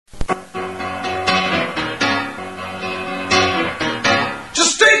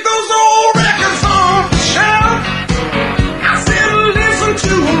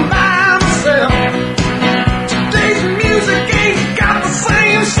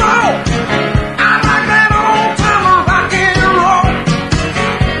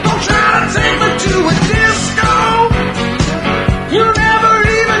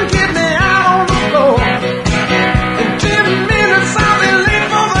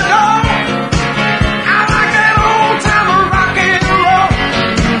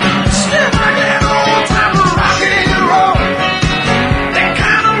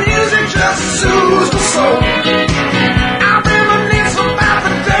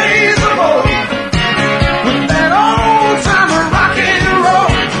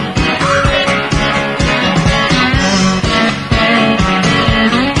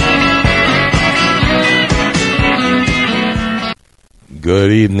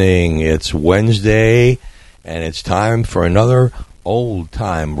Good evening. It's Wednesday, and it's time for another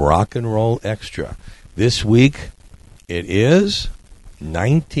old-time rock and roll extra. This week, it is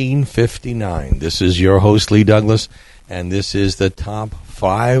 1959. This is your host, Lee Douglas, and this is the top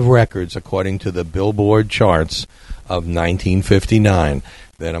 5 records according to the Billboard charts of 1959.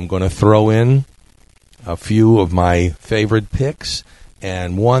 Then I'm going to throw in a few of my favorite picks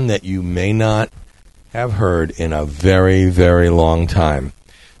and one that you may not have heard in a very, very long time.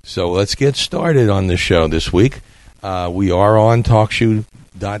 So let's get started on the show this week. We are on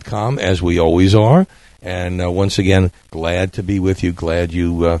TalkShoe.com, as we always are. And once again, glad to be with you. Glad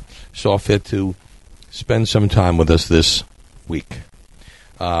you saw fit to spend some time with us this week.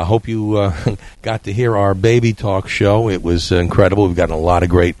 Hope you got to hear our Baby Talk show. It was incredible. We've gotten a lot of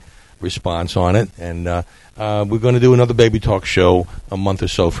great response on it. And we're going to do another Baby Talk show a month or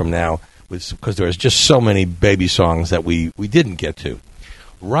so from now, because there's just so many baby songs that we didn't get to.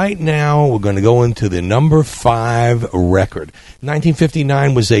 Right now, we're going to go into the number 5 record.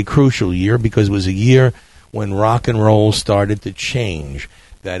 1959 was a crucial year because it was a year when rock and roll started to change.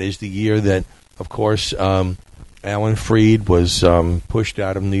 That is the year that, of course, Alan Freed was pushed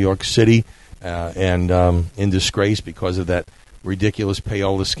out of New York City and in disgrace because of that ridiculous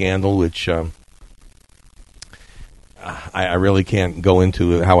payola scandal, which I really can't go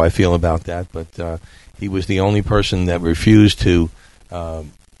into how I feel about that, but he was the only person that refused to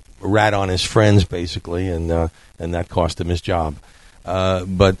rat on his friends, basically, and that cost him his job.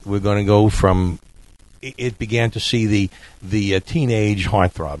 But we're going to go from it began to see the teenage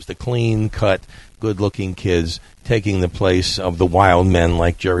heartthrobs, the clean-cut, good-looking kids taking the place of the wild men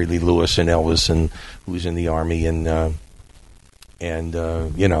like Jerry Lee Lewis and Elvis, and who's in the Army, and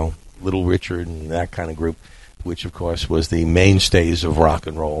Little Richard and that kind of group, which, of course, was the mainstays of rock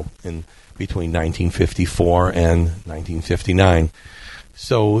and roll in between 1954 and 1959.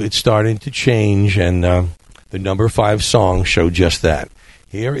 So it started to change, and the number 5 song showed just that.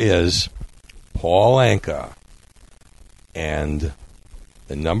 Here is Paul Anka and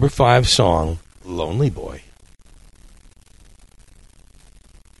the number 5 song, Lonely Boy.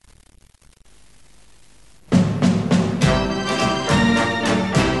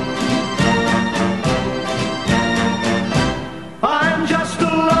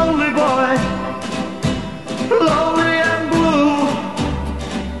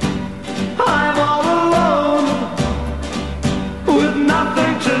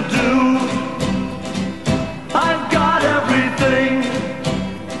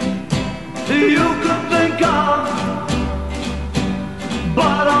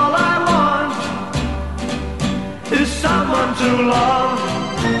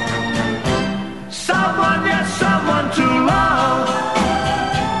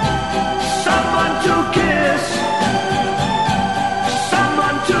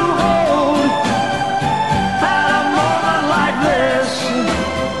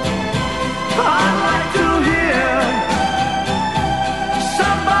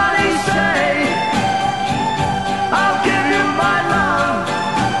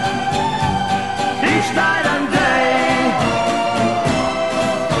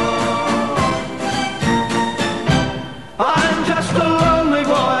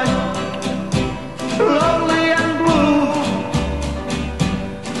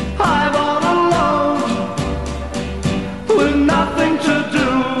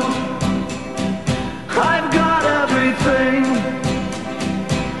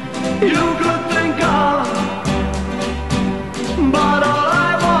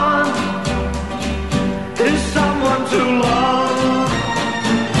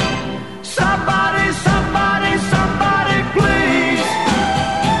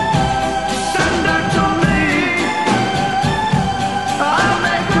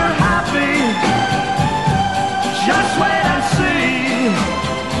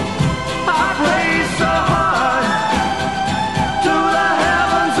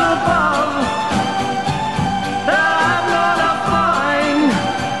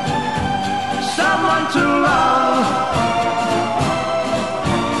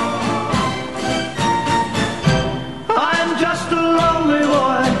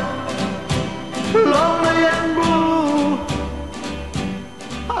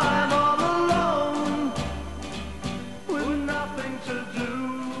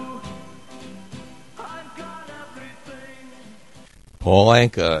 Paul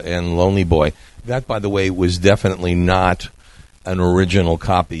Anka and Lonely Boy. That, by the way, was definitely not an original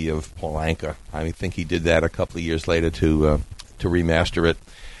copy of Paul Anka. I think he did that a couple of years later to remaster it.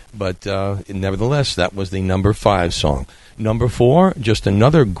 But nevertheless, that was the number 5 song. Number 4, just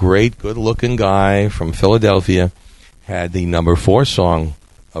another great, good-looking guy from Philadelphia, had the number 4 song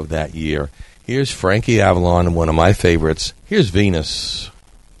of that year. Here's Frankie Avalon and one of my favorites. Here's Venus.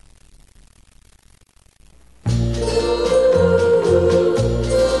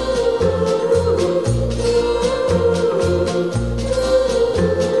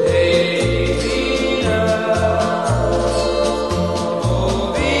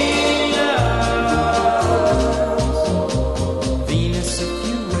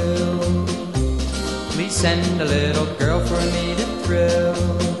 Send a little girl for me to thrill.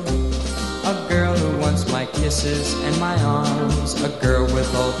 A girl who wants my kisses and my arms. A girl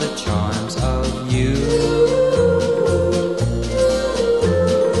with all the charms of you.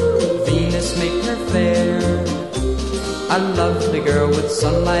 Venus, make her fair. A lovely girl with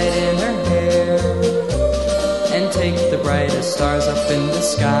sunlight in her hair. And take the brightest stars up in the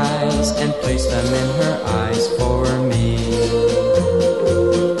skies and place them in her eyes for me.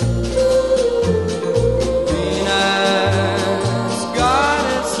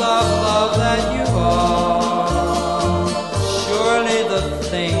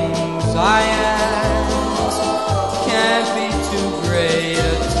 I ask can't be too great a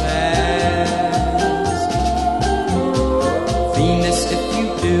task. Venus, if you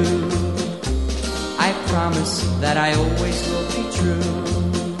do, I promise that I always will be true.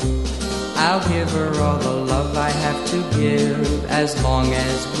 I'll give her all the love I have to give, as long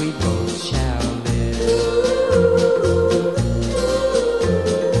as we both shall live.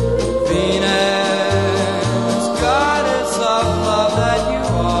 Venus, goddess of love that you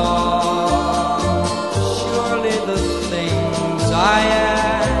I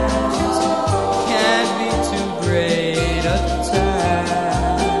ask can't be too great a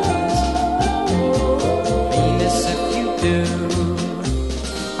task. Venus, if you do,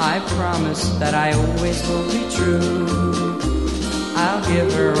 I promise that I always will be true. I'll give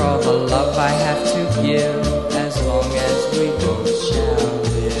her all the love I have to give, as long as we both shall live.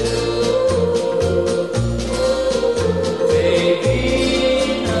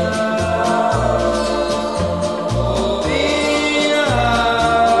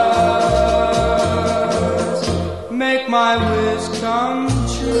 My wish come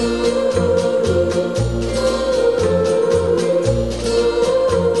true.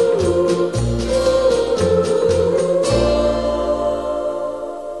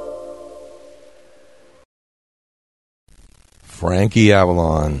 Frankie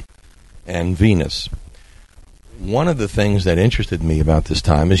Avalon and Venus. One of the things that interested me about this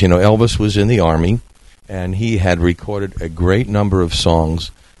time is, Elvis was in the Army, and he had recorded a great number of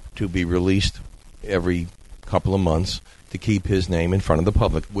songs to be released every couple of months to keep his name in front of the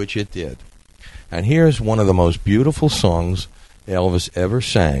public, which it did. And here's one of the most beautiful songs Elvis ever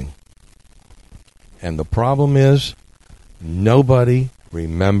sang. And the problem is, nobody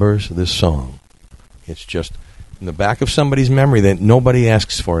remembers this song. It's just in the back of somebody's memory that nobody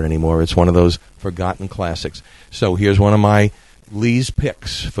asks for it anymore. It's one of those forgotten classics. So here's one of my Lee's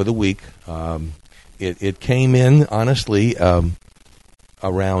picks for the week. It came in, honestly,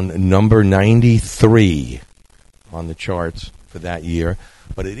 around number 93 on the charts for that year,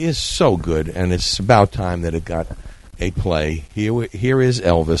 but it is so good, and it's about time that it got a play. Here is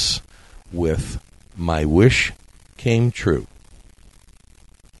Elvis with My Wish Came True.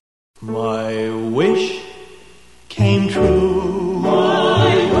 My wish came true.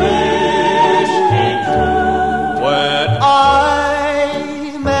 My wish came true. When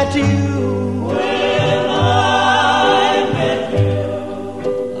I met you. When I met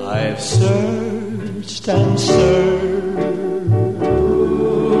you. I've searched and searched.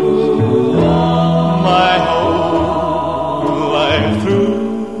 My whole life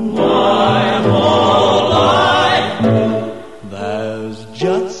through. My whole life through. There's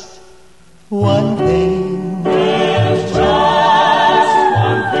just one thing. There's just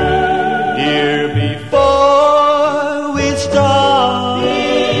one thing. Here before we start.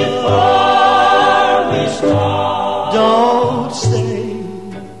 Before we start. Don't say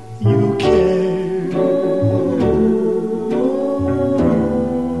you care.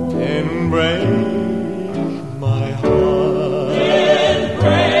 And break my heart. And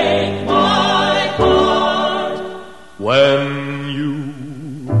break my heart. When you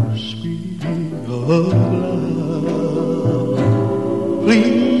speak of love,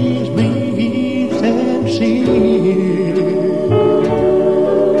 please be sincere.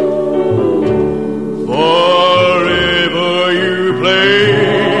 Forever you play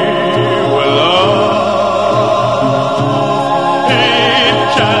with love, it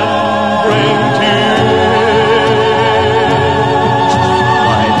can bring tears.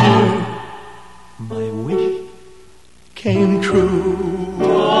 My dear, my wish came true.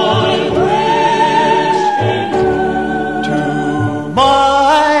 My wish came true.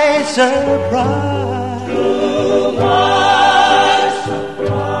 surprise.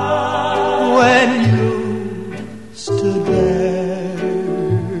 When you stood there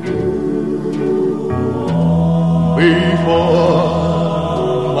before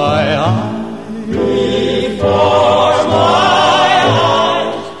my eyes,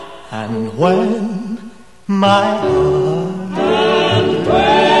 and when my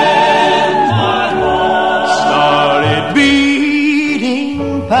heart started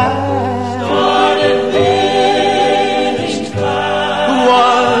beating fast,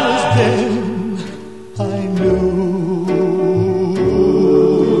 was then I knew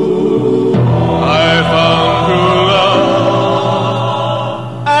I found true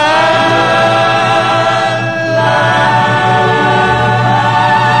love at last.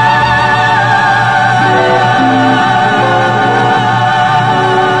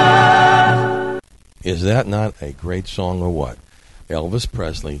 Is that not a great song or what? Elvis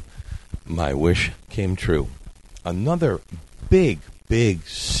Presley, My Wish Came True. Another big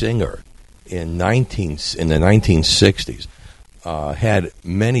singer in the 1960s. Had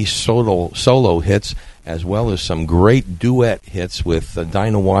many solo hits as well as some great duet hits with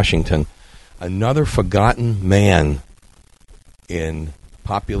Dinah Washington. Another forgotten man in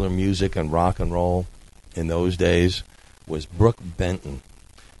popular music and rock and roll in those days was Brooke Benton.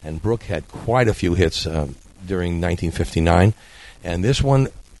 And Brooke had quite a few hits during 1959. And this one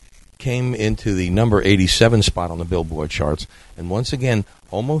came into the number 87 spot on the Billboard charts. And once again,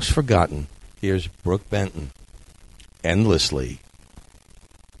 almost forgotten. Here's Brooke Benton, Endlessly.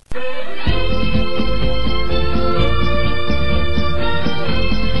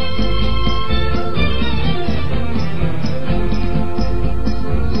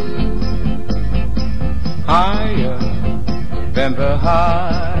 Higher than the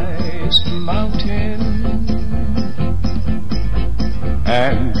highest mountain,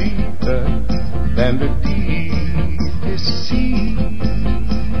 and deeper than the deepest sea.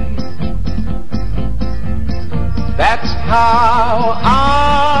 That's how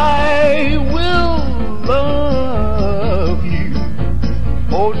I will love you,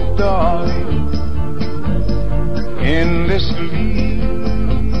 oh darling, endlessly.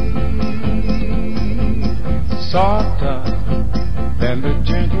 Softer than the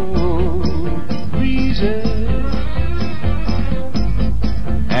gentle breezes,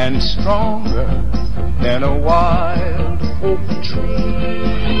 and stronger than a wild oak tree.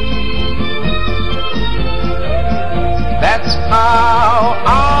 That's how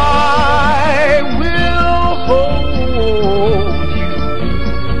I will hold you,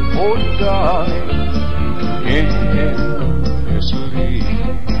 oh darling, endlessly.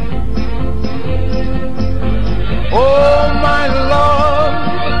 Oh my love,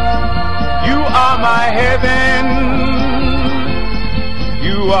 you are my heaven,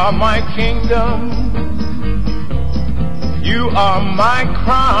 you are my kingdom, you are my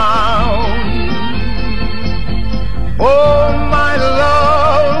crown. Oh my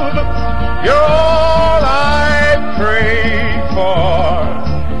love, you're all I pray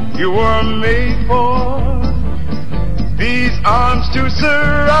for. You were made for these arms to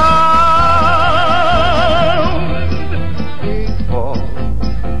surround, faithful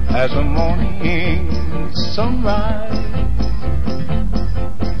as a morning sunrise,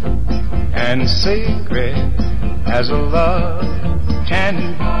 and sacred as a love can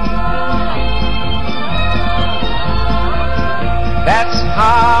be. That's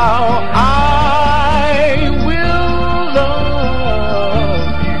how I will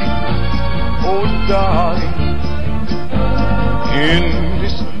love you, oh darling,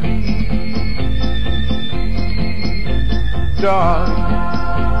 endlessly, darling,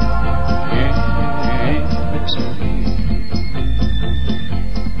 endlessly,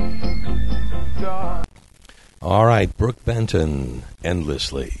 darling. All right, Brooke Benton,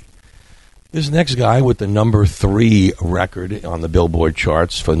 Endlessly. This next guy with the number 3 record on the Billboard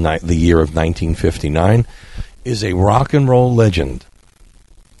charts for the year of 1959 is a rock and roll legend.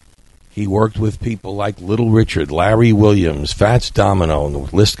 He worked with people like Little Richard, Larry Williams, Fats Domino, and the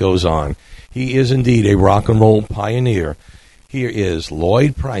list goes on. He is indeed a rock and roll pioneer. Here is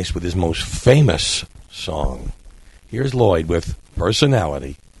Lloyd Price with his most famous song. Here's Lloyd with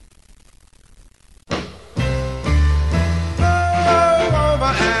Personality.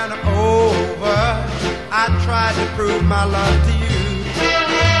 I tried to prove my love to you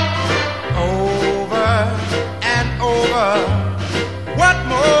over and over. What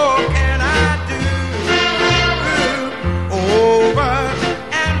more can I do? Over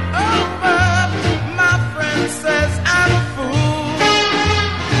and over. My friend says I'm a fool,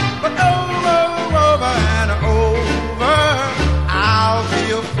 but over and over, I'll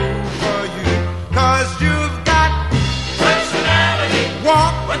be a fool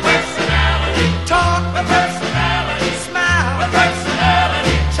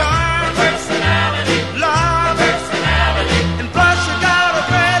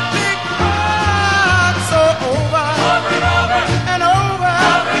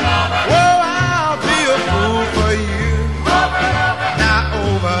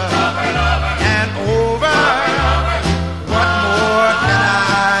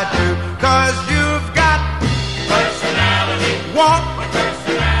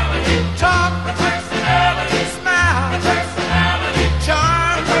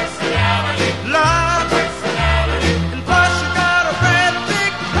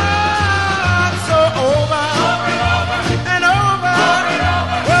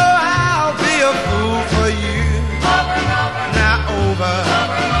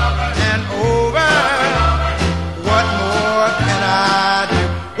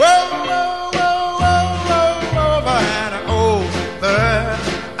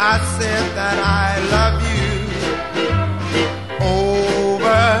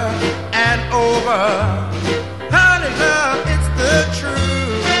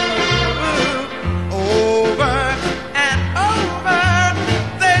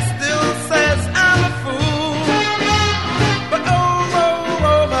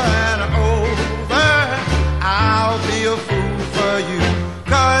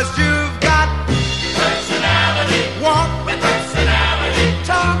 'cause you've got Personality. walk With personality.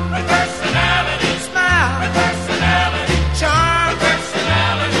 talk With personality. smile With personality. charm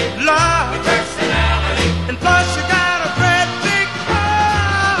Personality. love Personality. and plus you got a great big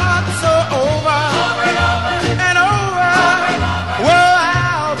heart so over Over and over. and over well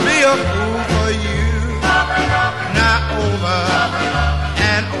I'll be a fool for you not over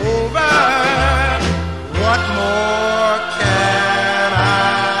and over what more can I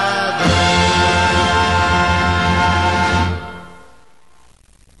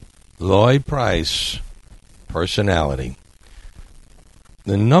do? Lloyd Price, Personality.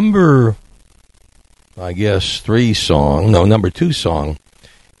 The number 2 song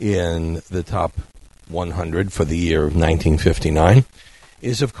in the top 100 for the year of 1959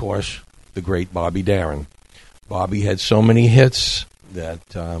 is, of course, the great Bobby Darin. Bobby had so many hits that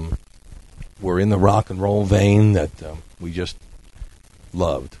were in the rock and roll vein that we just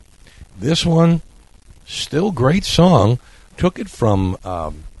loved. This one, still great song, took it from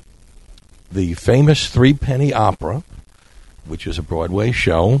the famous Threepenny Opera, which is a Broadway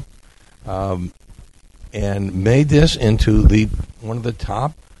show, and made this into one of the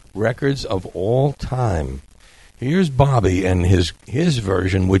top records of all time. Here's Bobby and his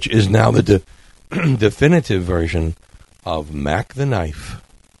version, which is now the definitive version of Mac the Knife.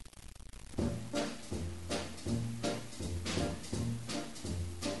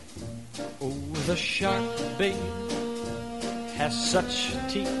 Oh, the shark, babe, has such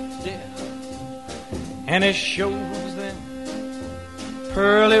teeth, dear, and it shows them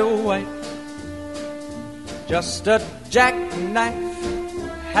pearly white. Just a jackknife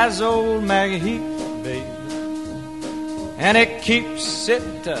has old Maggie Heath, babe, and it keeps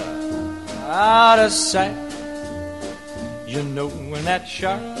it out of sight. You know when that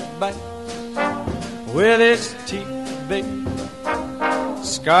shark bites with his teeth, babe,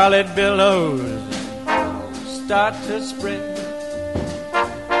 scarlet billows start to spread.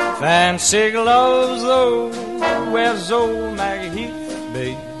 Fancy gloves, though, wears old Maggie Heath,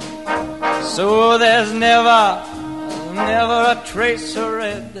 babe, so there's never a trace of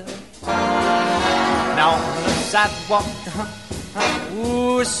red. Now on the sidewalk,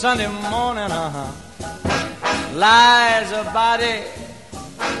 ooh, Sunday morning, lies a body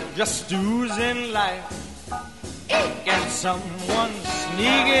just oozing life. And someone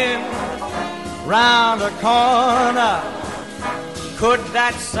sneaking round a corner. Could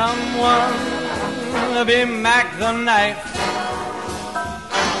that someone be Mac the Knife?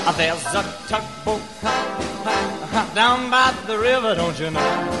 There's a tugboat down by the river, don't you know,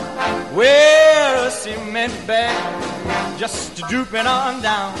 where a cement bag just drooping on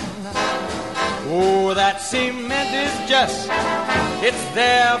down. Oh, that cement is just, it's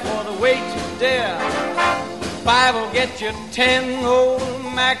there for the weight to dare. 5 will get you 10 old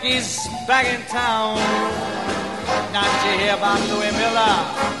Mackies back in town. Now did you hear about Louis Miller?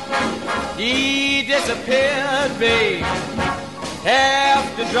 He disappeared, babe,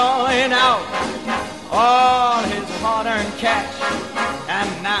 after drawing out all his hard-earned cash.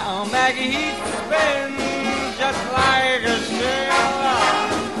 And now Maggie Heath spins just like a sailor.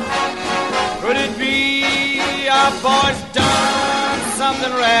 Could it be our boy's done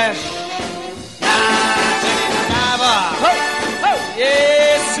something rash? Now Jenny Diver,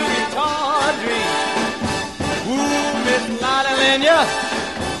 yes, sweet Tawdry, ooh, Miss Lottie Lenya,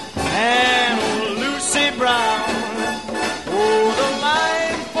 and old Lucy Brown. Oh, the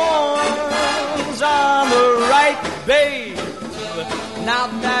line forms on the right, babe. Now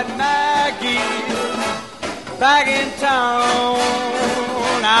that Maggie's back in town.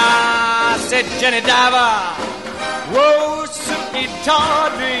 I said, Jenny Diver, whoa, Suki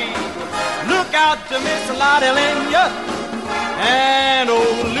Tawdry, look out to Miss Lottie Lenya and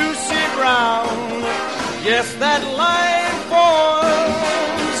old Lucy Brown. Yes, that line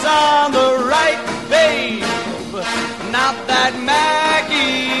forms on the right, babe. Not that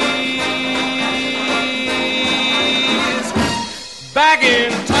Maggie's back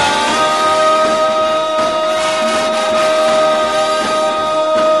in town.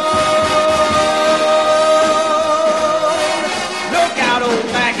 Look out, old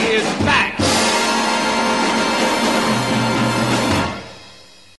Maggie is back.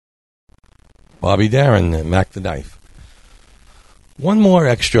 Bobby Darin, Mac the Knife. One more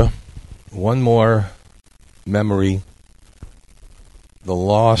extra, one more memory. The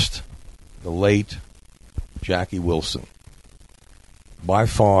lost, the late Jackie Wilson. By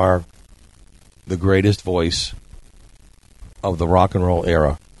far the greatest voice of the rock and roll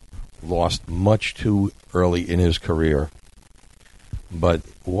era. Lost much too early in his career. But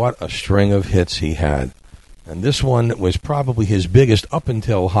what a string of hits he had. And this one was probably his biggest up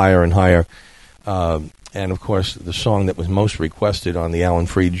until Higher and Higher. And, of course, the song that was most requested on the Alan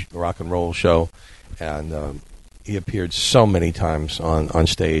Freed Rock and Roll Show. And he appeared so many times on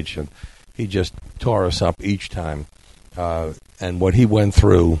stage, and he just tore us up each time. And what he went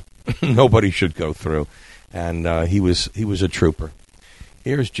through, nobody should go through. And he was a trooper.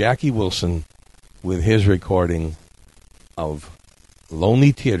 Here's Jackie Wilson with his recording of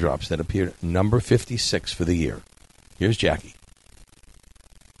Lonely Teardrops that appeared number 56 for the year. Here's Jackie.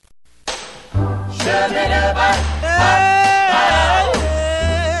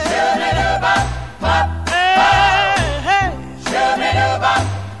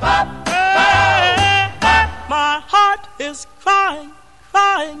 My heart is crying,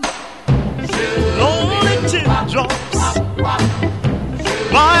 crying, lonely teardrops.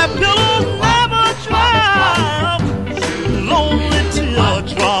 My pillow never dry, lonely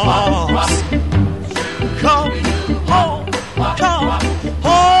teardrops. Come home, come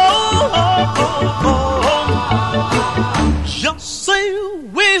home. Just say you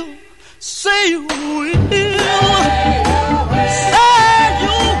will, say you will.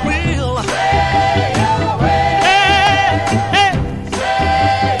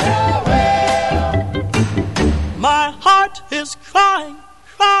 Is crying,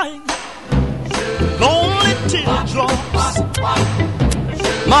 crying, lonely teardrops.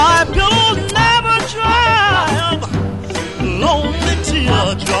 My pillow never dry, lonely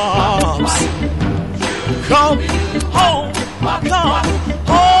teardrops. Come home, come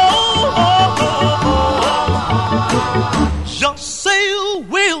home. Just say you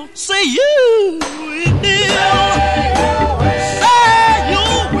will, say you will.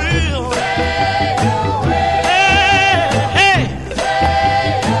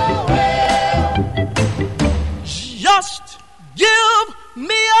 Give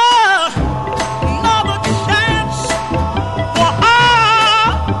me another chance for our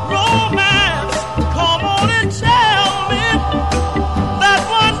romance. Come on and tell me that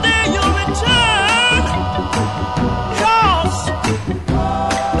one day you'll return. 'Cause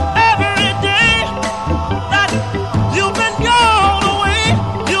every day that you've been gone away,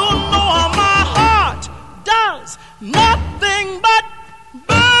 you know how my heart does nothing but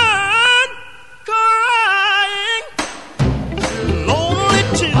burn, crying.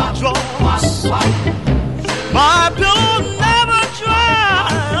 My pillow never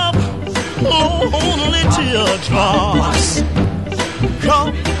dry, lonely teardrops.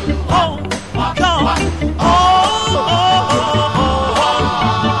 Come home, come home.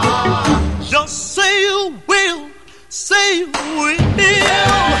 Just say you will, say you will.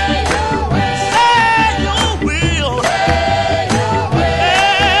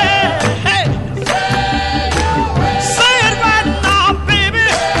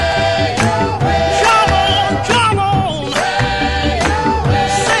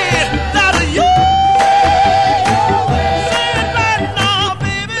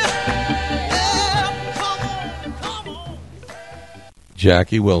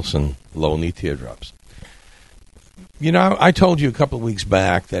 Jackie Wilson, Lonely Teardrops. You know, I told you a couple of weeks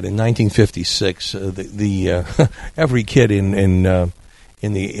back that in 1956, every kid in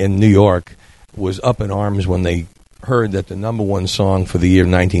New York was up in arms when they heard that the number one song for the year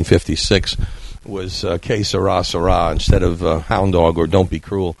 1956 was Que Sera Sera instead of Hound Dog or Don't Be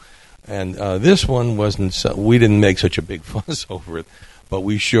Cruel. And this one wasn't. We didn't make such a big fuss over it, but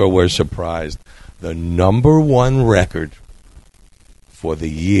we sure were surprised. The number one record for the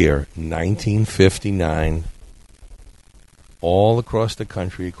year 1959, all across the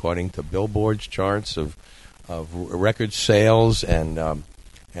country, according to Billboard's charts of record sales and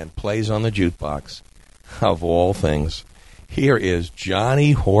plays on the jukebox, of all things. Here is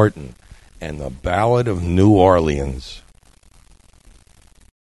Johnny Horton and the Ballad of New Orleans.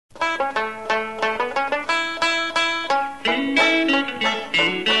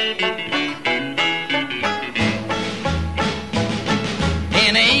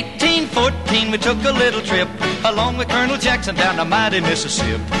 We took a little trip along with Colonel Jackson down the mighty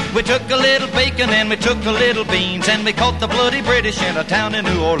Mississippi. We took a little bacon and we took a little beans, and we caught the bloody British in a town in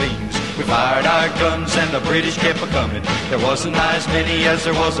New Orleans. We fired our guns and the British kept a-coming. There wasn't as many as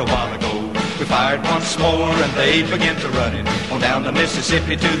there was a while ago. We fired once more and they began to running on down the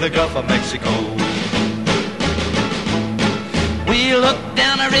Mississippi to the Gulf of Mexico. We looked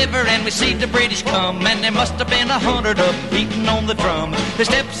down a river and we see the British come, and there must have been 100 of them beating on the drum. They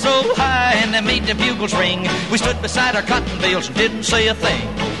stepped so high and they made the bugles ring. We stood beside our cotton bales and didn't say a thing.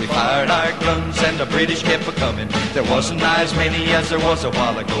 We fired our guns and the British kept a-coming. There wasn't as many as there was a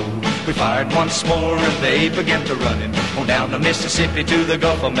while ago. We fired once more and they began to running on down the Mississippi to the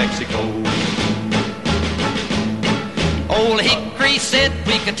Gulf of Mexico. Old Hickory said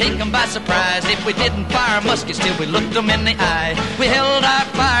we could take 'em by surprise. If we didn't fire muskets till we looked 'em in the eye. We held our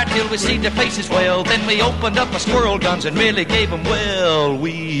fire till we see their faces well. Then we opened up our squirrel guns and really gave 'em well.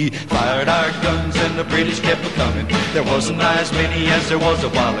 We fired our guns and the British kept a-coming. There wasn't as many as there was a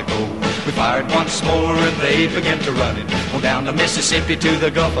while ago. We fired once more and they began to run it on down the Mississippi to the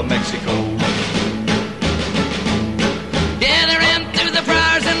Gulf of Mexico. Yeah, they ran through the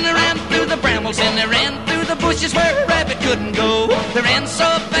briars and they ran through the brambles and they ran through the bushes where a rabbit couldn't go. They ran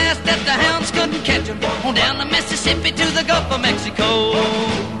so fast that the hounds couldn't catch 'em on down the Mississippi to the Gulf of Mexico.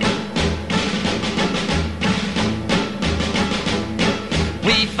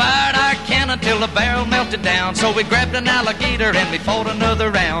 We fired our cannon till the barrel melted down. So we grabbed an alligator and we fought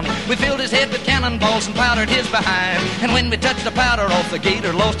another round. We filled his head with cannonballs and powdered his behind. And when we touched the powder off, the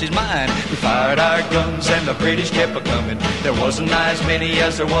gator lost his mind. We fired our guns and the British kept a-coming. There wasn't as many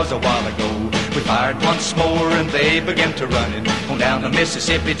as there was a while ago. We fired once more and they began to run it on down the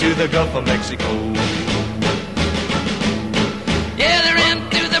Mississippi to the Gulf of Mexico. Yeah, they ran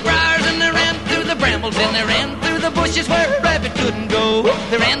through the briars and they ran through the brambles and they ran through the bushes where a rabbit couldn't go.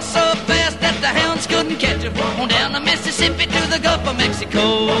 They ran so fast that the hounds couldn't catch 'em on down the Mississippi to the Gulf of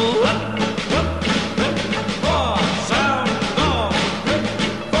Mexico.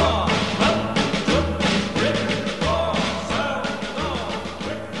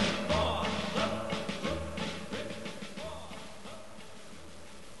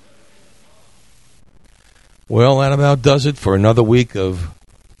 Well, that about does it for another week of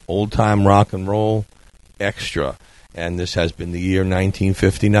old-time rock and roll extra. And this has been the year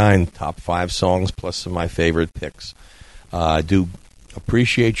 1959, top 5 songs plus some of my favorite picks. I do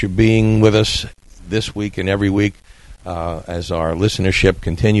appreciate you being with us this week and every week as our listenership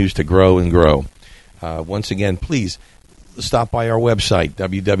continues to grow and grow. Once again, please stop by our website,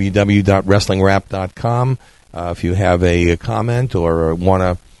 www.wrestlingrap.com. If you have a comment or want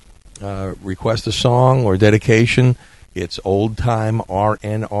to request a song or dedication, it's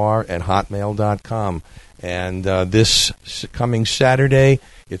oldtimernr@hotmail.com. And this coming Saturday,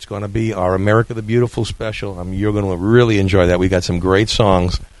 it's going to be our America the Beautiful special. You're going to really enjoy that. We got some great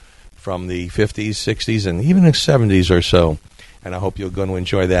songs from the 50s, 60s, and even the 70s or so. And I hope you're going to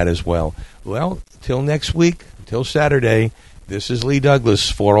enjoy that as well. Well, till next week, till Saturday, this is Lee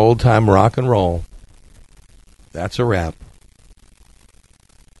Douglas for Old Time Rock and Roll. That's a wrap.